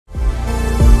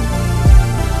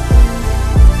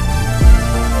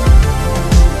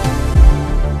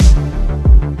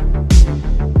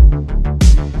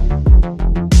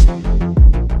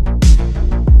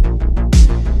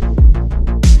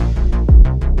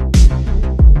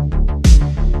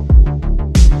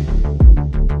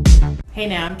Hey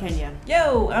now, I'm Kenya.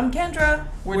 Yo, I'm Kendra.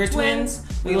 We're twins.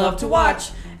 We love to watch.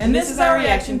 And this is our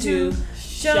reaction to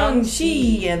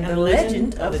Shang-Chi and the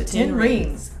Legend of the Ten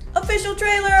Rings. Official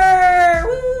trailer!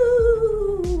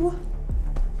 Woo!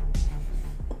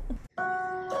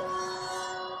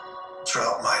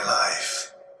 Throughout my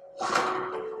life,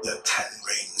 the Ten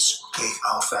Rings gave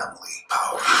our family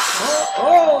power.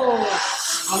 Oh,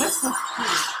 that's so cool.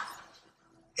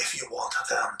 If you want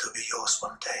them to be yours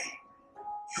one day,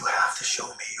 you have to show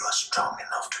me you are strong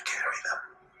enough to carry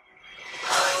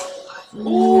them.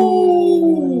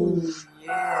 Ooh,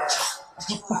 yeah.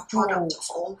 You are a product of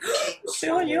all who came before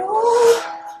Still you. you?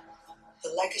 The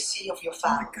legacy of your Oh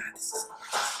family. my God, this is...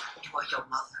 You are your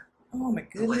mother. Oh my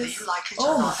Whether goodness. you like it or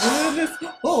Oh not, my goodness.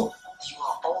 Oh. you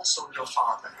are also your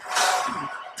father.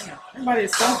 Everybody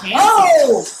is so handsome.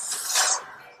 Oh!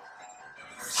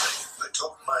 I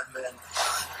told my men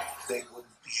they wouldn't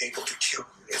be able to kill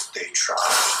you if they tried.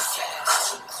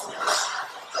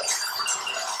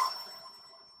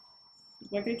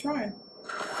 Like they trying.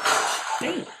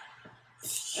 Hey.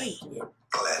 Hey.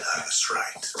 Glad I was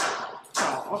right.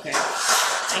 Oh, okay.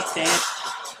 Thanks, Dad.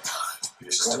 You're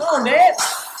just Come on, Dad.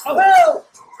 Oh, well.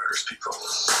 Where's people?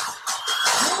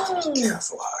 Mm.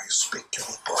 Careful how you speak to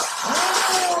me, boy.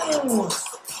 Mm.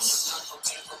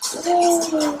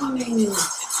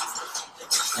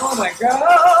 Oh my God.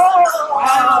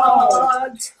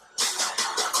 Wow.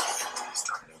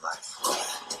 Start a new life.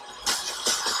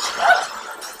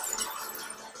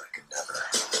 But I could never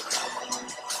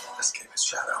escape his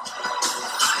shadow.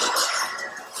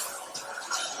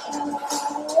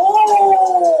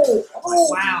 Oh. Oh,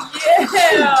 Wow.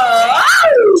 yeah.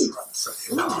 Run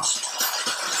from your past.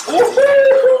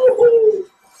 Woohoo.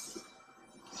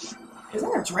 Is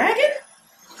that a dragon?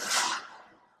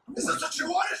 Is that what you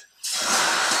wanted?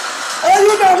 Oh,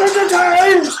 you got it the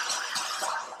time.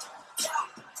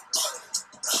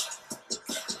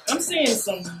 I'm seeing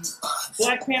some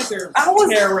Black Panther I was-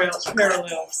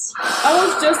 parallels. I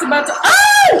was just about to.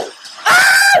 Oh!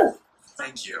 Oh!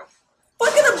 Thank you.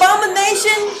 Fucking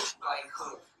abomination!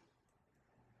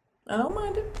 I don't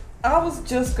mind it. I was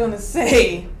just gonna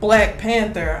say Black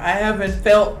Panther. I haven't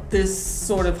felt this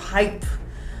sort of hype,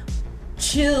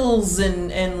 chills,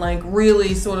 and like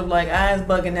really sort of like eyes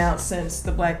bugging out since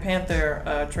the Black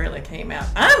Panther trailer came out.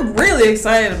 I'm really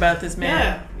excited about this,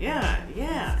 man. Yeah.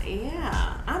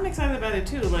 I'm excited about it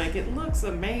too. Like, it looks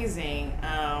amazing.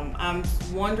 I'm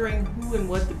wondering who and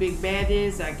what the big bad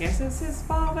is. I guess it's his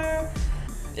father.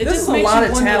 It This just is a makes lot you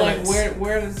of wonder, talents. like,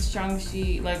 where does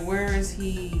Shang-Chi, like, where is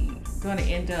he going to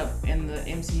end up in the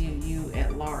MCU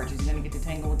at large? Is he going to get to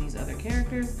tangle with these other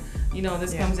characters? You know,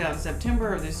 this comes out in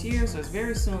September of this year, so it's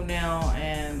very soon now,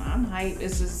 and I'm hyped.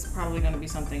 This is probably going to be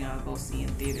something I'll go see in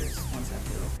theaters once I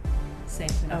feel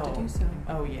safe enough to do so.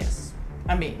 Oh yes.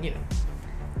 I mean, you know,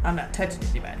 I'm not touching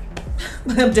anybody,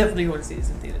 but I'm definitely going to see this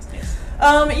in theaters. Yes.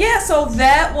 Yeah, so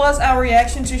that was our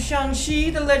reaction to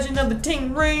Shang-Chi, the Legend of the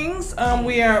Ten Rings.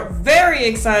 We are very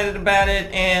excited about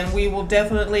it, and we will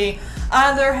definitely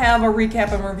either have a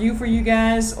recap and review for you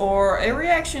guys or a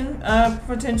reaction,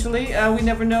 potentially. We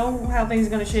never know how things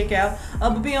are going to shake out,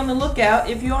 but be on the lookout.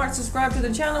 If you aren't subscribed to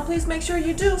the channel, please make sure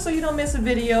you do so you don't miss a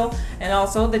video, and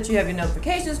also that you have your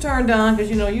notifications turned on,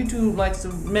 because you know YouTube likes to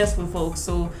mess with folks,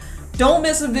 so don't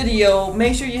miss a video.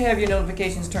 Make sure you have your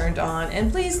notifications turned on, and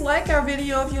please like our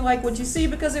video if you like what you see,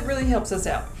 because it really helps us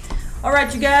out.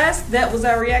 Alright you guys, that was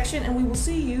our reaction, and we will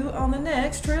see you on the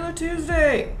next Trailer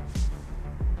Tuesday.